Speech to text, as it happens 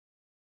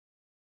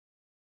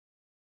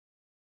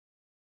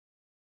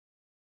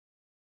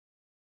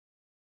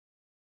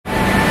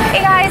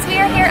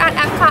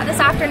this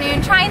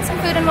afternoon trying some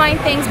food and wine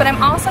things, but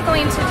I'm also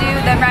going to do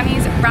the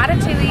Remy's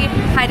Ratatouille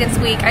Hide and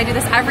Squeak. I do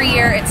this every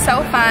year. It's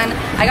so fun.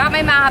 I got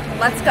my map.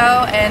 Let's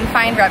go and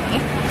find Remy.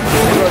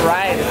 You're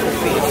right.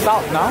 It's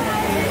salt, no?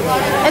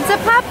 It's a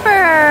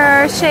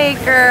pepper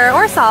shaker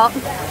or salt.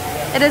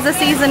 It is a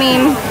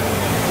seasoning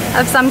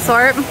of some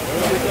sort.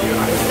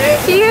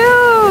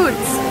 Cute!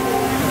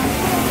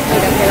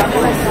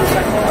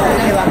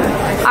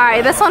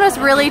 Alright, this one was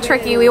really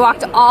tricky. We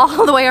walked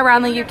all the way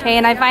around the UK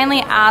and I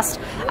finally asked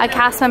a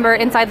cast member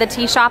inside the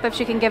tea shop if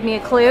she can give me a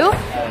clue.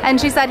 And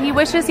she said he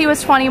wishes he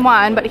was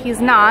 21, but he's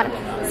not.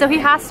 So he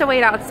has to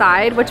wait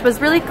outside, which was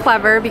really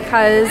clever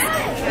because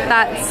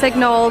that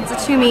signaled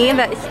to me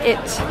that it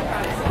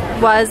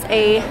was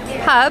a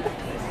pub.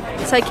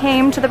 So I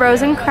came to the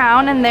Rose and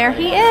Crown and there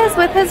he is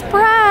with his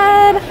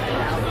bread.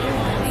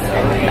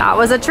 That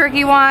was a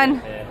tricky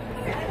one.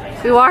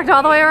 We walked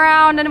all the way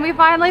around and we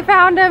finally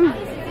found him.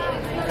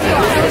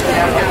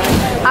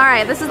 All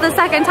right, this is the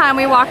second time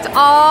we walked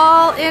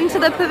all into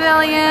the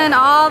pavilion,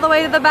 all the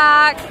way to the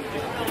back.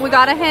 We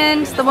got a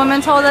hint. The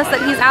woman told us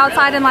that he's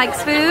outside and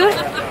likes food.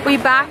 We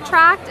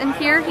backtracked and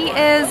here he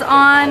is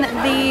on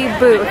the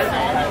booth.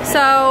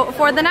 So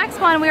for the next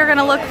one, we are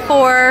gonna look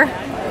for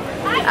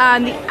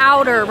the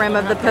outer rim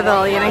of the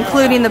pavilion,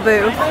 including the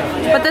booth.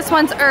 But this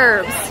one's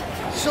herbs.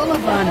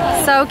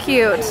 So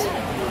cute.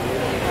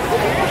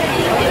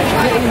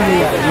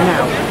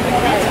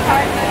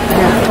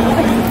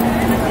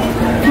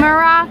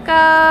 Morocco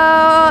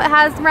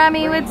has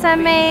Remy with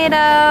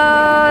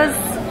tomatoes.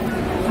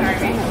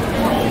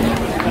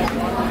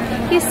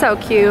 He's so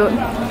cute.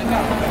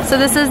 So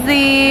this is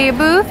the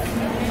booth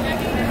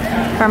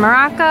for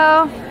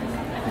Morocco.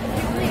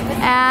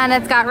 And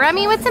it's got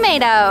Remy with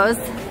tomatoes.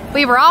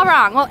 We were all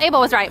wrong. Well, Abel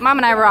was right. Mom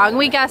and I were wrong.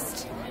 We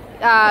guessed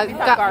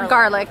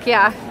garlic,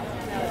 yeah.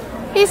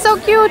 He's so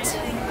cute.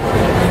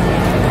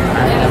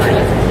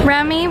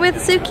 Remy with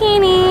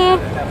zucchini.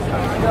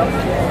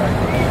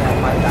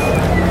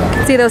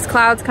 See those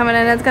clouds coming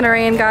in? It's gonna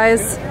rain,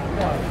 guys.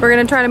 We're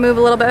gonna try to move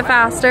a little bit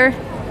faster.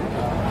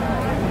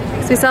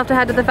 So we still have to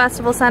head to the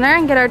festival center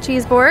and get our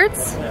cheese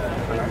boards.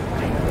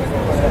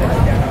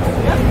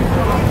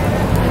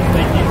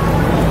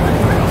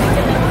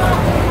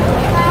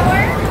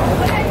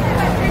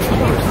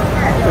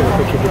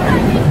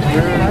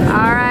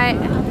 All right,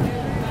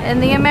 in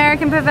the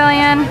American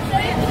Pavilion,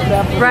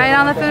 right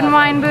on the food and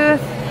wine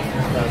booth,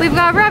 we've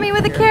got Remy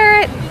with a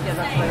carrot.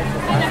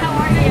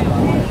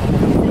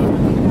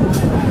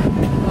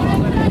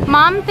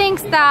 Mom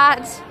thinks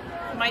that...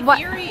 My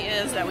theory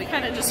is that we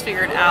kind of just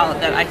figured out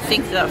that I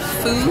think the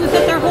food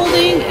that they're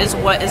holding is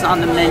what is on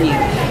the menu.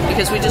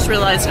 Because we just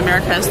realized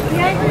America has,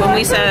 when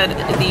we said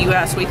the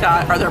US, we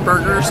thought, are there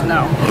burgers?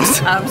 No.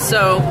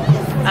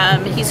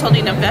 He's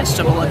holding a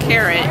vegetable, a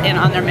carrot, and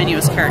on their menu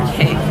is carrot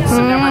cake.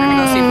 So now we're going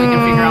to go see if we can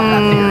figure out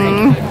that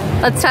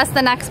theory. Let's test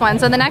the next one.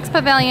 So the next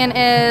pavilion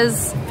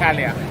is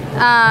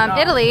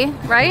Italy,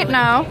 right?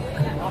 No.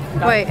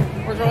 Wait.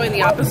 We're going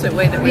the opposite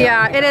way that we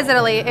are. It is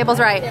Italy. Abel's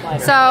right.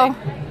 So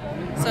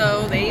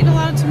they eat a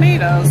lot of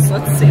tomatoes.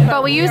 Let's see.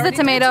 But we use the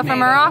tomato from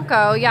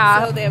Morocco,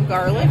 yeah. So they have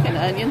garlic and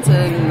onions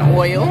and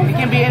oil. It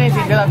can be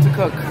anything. They love to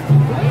cook.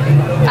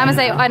 I'm gonna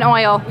say an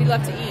oil. We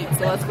love to eat,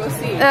 so let's go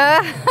see.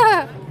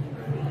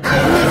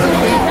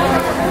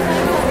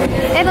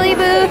 Italy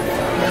booth.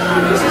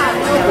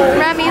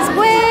 Remy's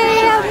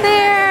way up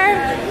there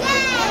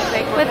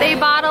with a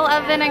bottle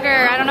of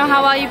vinegar. I don't know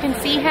how well you can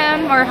see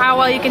him or how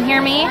well you can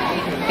hear me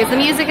because the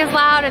music is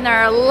loud and there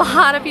are a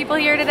lot of people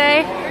here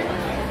today.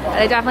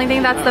 I definitely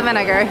think that's the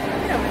vinegar.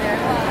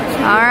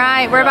 All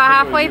right, we're about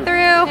halfway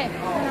through.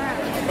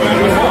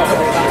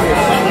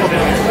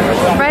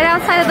 Right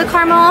outside of the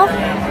Carmel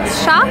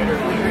shop,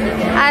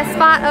 a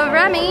spot of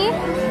Remy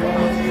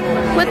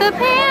with a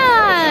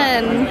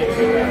pan.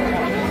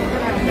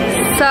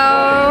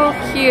 So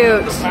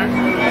cute.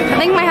 I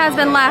think my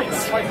husband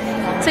left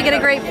to get a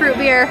grapefruit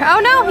beer. Oh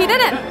no, he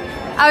didn't.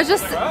 I was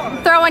just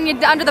throwing you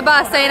under the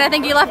bus saying I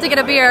think you left to get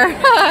a beer.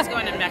 He's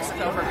going to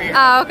Mexico for beer.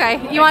 Oh, okay.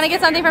 You want to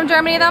get something from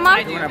Germany though, Mom?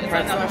 I do. It's on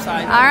the other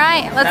side. All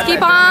right, let's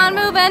keep on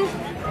moving.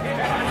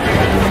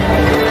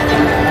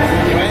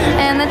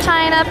 In the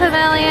China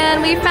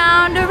Pavilion, we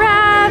found a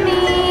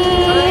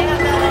Remy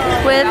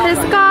with his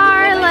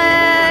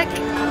garlic.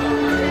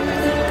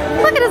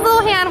 Look at his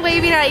little hand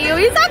waving at you.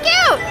 He's so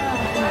cute.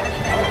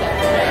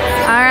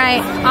 All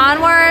right,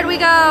 onward we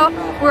go.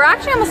 We're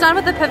actually almost done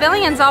with the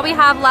pavilions. All we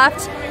have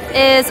left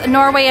is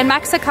Norway and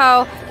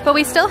Mexico, but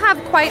we still have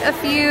quite a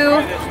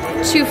few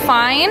to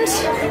find.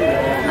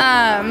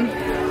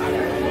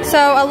 So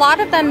a lot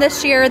of them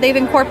this year, they've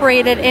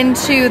incorporated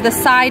into the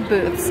side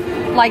booths,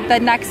 like the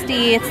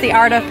Nexty, it's the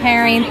Art of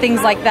Pairing,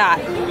 things like that.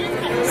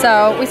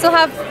 So we still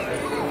have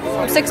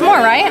 6 more,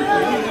 right?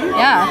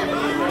 Yeah.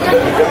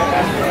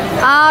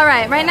 All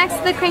right, right next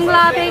to the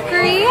Kringla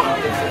Bakery,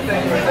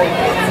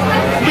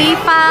 we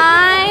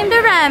find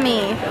a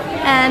Remy,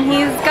 and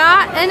he's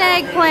got an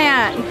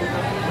eggplant.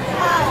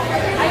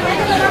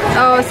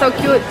 Oh, so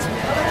cute.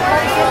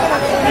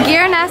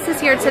 Gear Ness is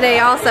here today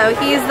also.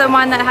 He's the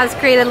one that has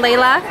created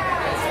Layla.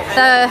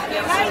 The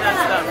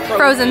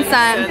frozen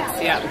scent.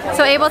 Yeah.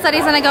 So Abel said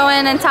he's gonna go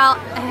in and tell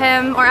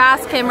him, or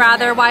ask him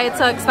rather, why it's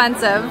so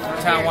expensive.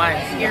 Tell why.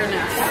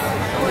 Gearness.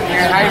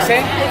 How do you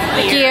say?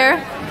 Gear.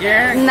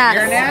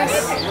 Gearness.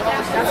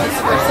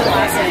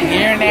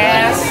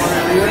 Gearness.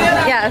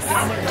 Yes,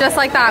 just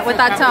like that, with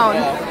that tone.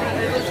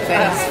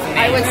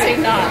 I would say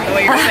not, the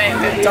way you're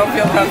saying it. Don't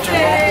feel comfortable.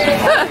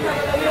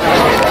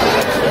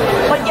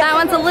 That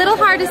one's a little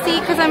hard to see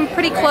because I'm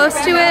pretty close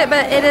to it,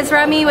 but it is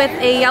Remy with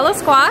a yellow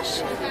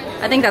squash.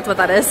 I think that's what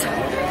that is.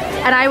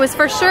 And I was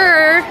for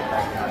sure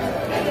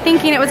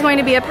thinking it was going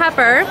to be a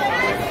pepper.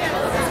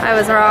 I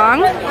was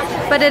wrong.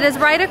 But it is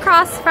right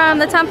across from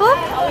the temple.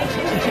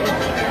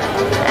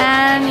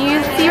 And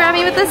you see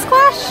Remy with this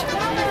squash.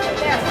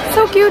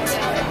 So cute.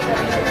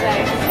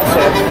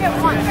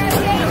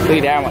 Look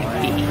at that one.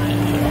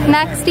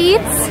 Next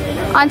Eats,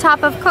 on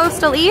top of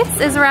Coastal Eats,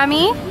 is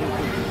Remy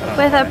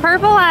with a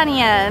purple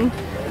onion.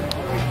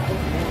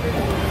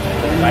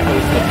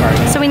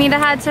 So we need to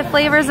head to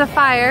Flavors of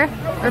Fire,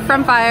 or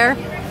From Fire,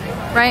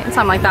 right?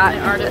 Something like that.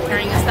 Art of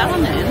Pairing, is that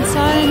on the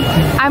inside?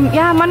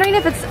 I'm wondering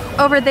if it's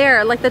over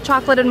there, like the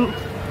chocolate and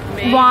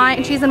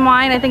wine, cheese and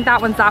wine. I think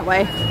that one's that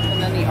way.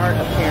 And then the Art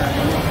of Pairing.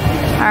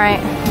 All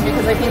right.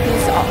 Because I think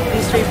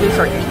these three foods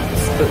are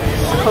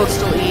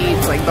coastal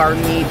eats, like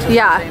garden eats.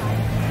 Yeah,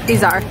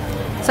 these are.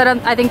 So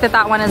I think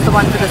that one is the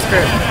one for this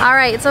group. All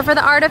right, so for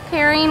the Art of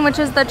Pairing, which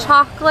is the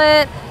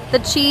chocolate, the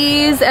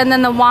cheese, and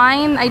then the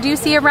wine, I do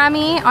see a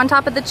Remy on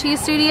top of the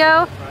cheese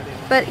studio,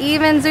 but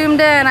even zoomed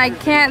in, I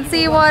can't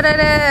see what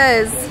it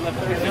is.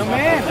 Zoom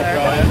in.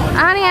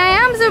 Honey, I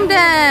am zoomed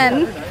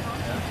in.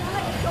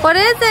 What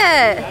is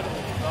it?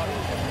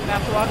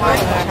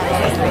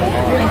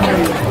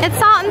 It's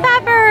salt and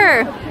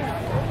pepper.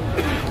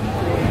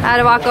 I had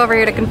to walk over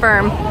here to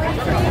confirm.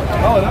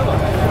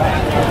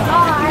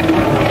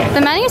 The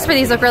menus for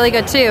these look really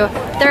good too.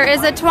 There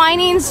is a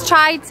Twinings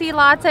chai tea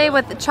latte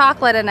with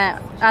chocolate in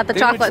it at the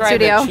chocolate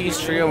studio. The cheese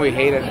trio, we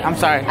hate it. I'm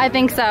sorry. I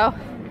think so. All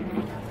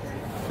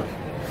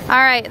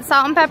right,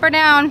 salt and pepper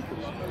down.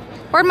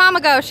 Where'd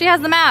Mama go? She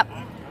has the map.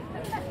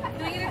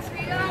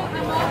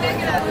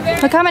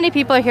 Look how many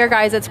people are here,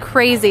 guys. It's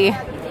crazy.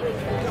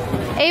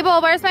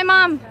 Abel, where's my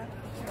mom?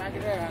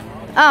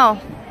 Oh.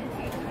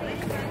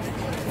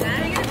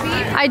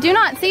 I do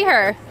not see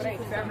her.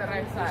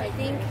 I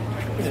think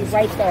it's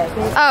right there.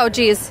 Oh,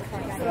 geez.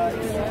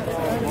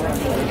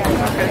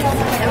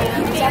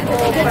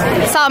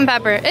 Salt and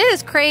pepper. It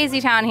is crazy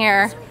town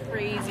here.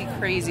 Crazy,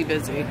 crazy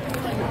busy.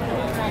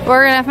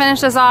 We're gonna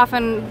finish this off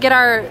and get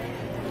our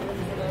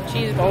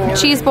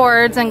cheese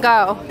boards and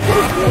go.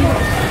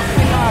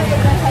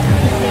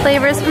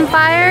 Flavors from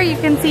Fire. You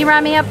can see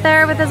Remy up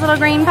there with his little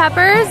green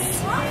peppers.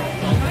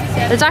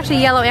 There's actually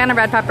yellow and a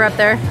red pepper up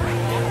there.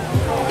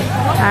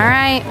 All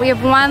right, we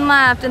have one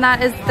left, and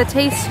that is the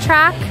Taste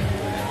Track.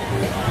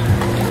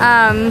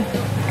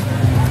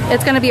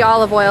 It's gonna be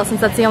olive oil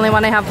since that's the only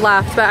one I have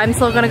left, but I'm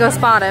still gonna go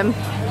spot him.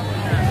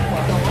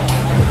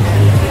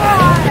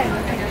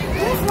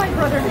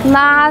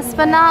 Last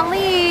but not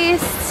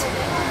least,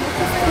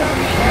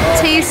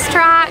 Taste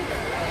Track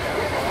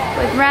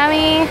with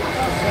Remy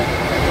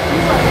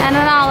and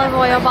an olive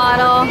oil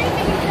bottle.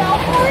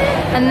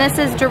 And this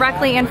is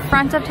directly in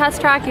front of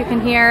Test Track. You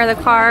can hear the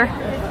car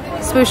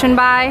swooshing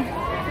by.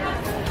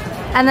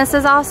 And this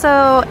is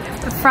also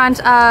in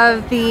front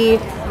of the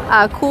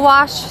Cool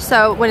Wash.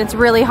 So when it's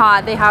really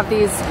hot, they have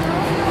these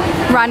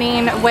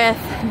running with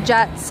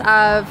jets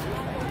of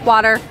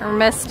water or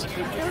mist.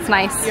 It's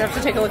nice. You have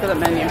to take a look at the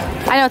menu.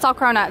 I know, it's all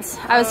cronuts.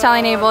 I was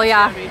telling Abel,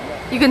 yeah.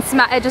 You can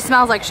smell, it just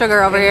smells like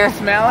sugar over here.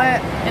 Smell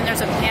it? And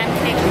there's a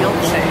pancake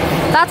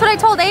milkshake. That's what I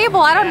told Abel.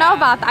 I don't know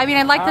about that. I mean,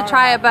 I'd like to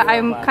try it, but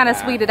I'm kind of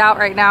sweeted out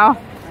right now.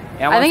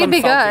 Yeah, I think it'd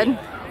be good.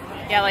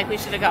 Yeah, like we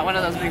should have got one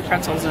of those big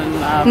pretzels in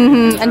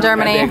In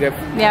Germany.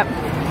 Yep.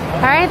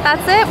 All right,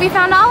 that's it. We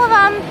found all of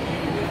them.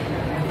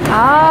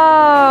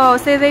 Oh,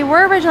 so they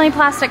were originally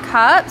plastic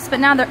cups, but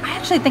now they're, I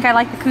actually think I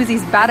like the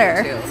koozies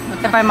better,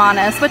 if I'm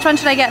honest. Which one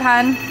should I get,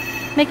 hun?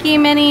 Mickey,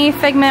 Minnie,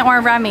 Figment,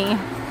 or Remy?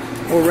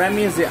 Well,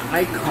 Remy is the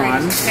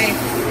icon.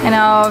 I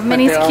know,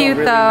 Minnie's cute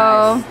really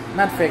though. Nice.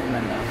 Not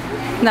Figment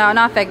though. No,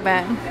 not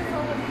Figment.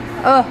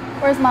 Oh,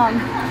 where's Mom?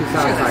 She's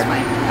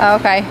outside. Oh,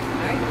 okay.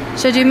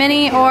 Should I do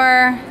Minnie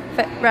or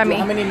Remy?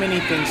 How many mini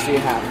things do you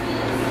have?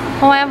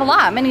 Well, I have a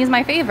lot. Minnie's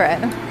my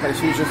favorite. But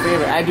she's your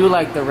favorite. I do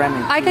like the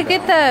Remy. I could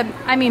get the,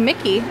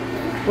 Mickey.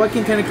 Well, I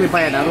can technically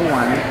buy another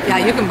one. Yeah,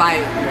 you can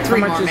buy 3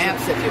 much more is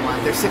maps if you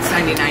want. They're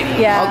 $6.99 each.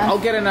 Yeah. I'll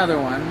get another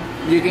one.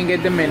 You can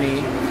get the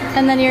mini.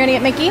 And then you're gonna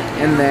get Mickey?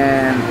 And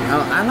then,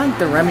 I like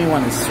the Remy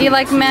one. It's sweet, You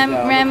like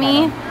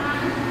Remy?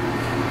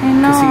 I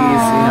know. Because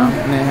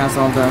he's, and it has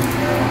all the...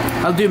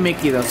 I'll do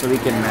Mickey though, so we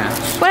can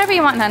match. Whatever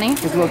you want, honey.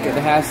 Because look, it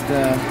has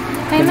the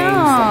know.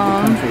 names of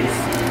the countries.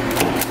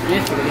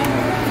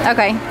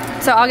 Okay,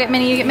 so I'll get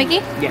Minnie, you get Mickey?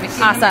 Yes.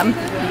 Awesome.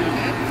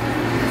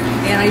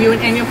 And are you an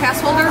annual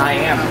pass holder? I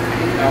am.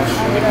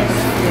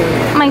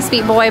 My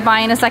sweet boy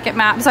buying a second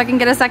map so I can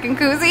get a second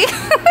koozie.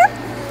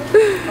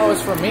 Oh,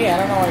 it's for me. I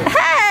don't know why.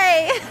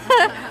 Hey!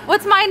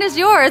 What's mine is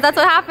yours. That's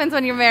what happens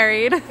when you're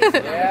married.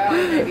 Yeah.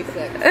 Maybe 6.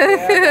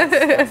 Yeah,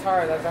 that's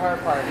hard. That's the hard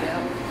part.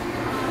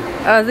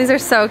 Oh, these are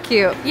so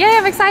cute. Yay,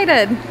 I'm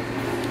excited.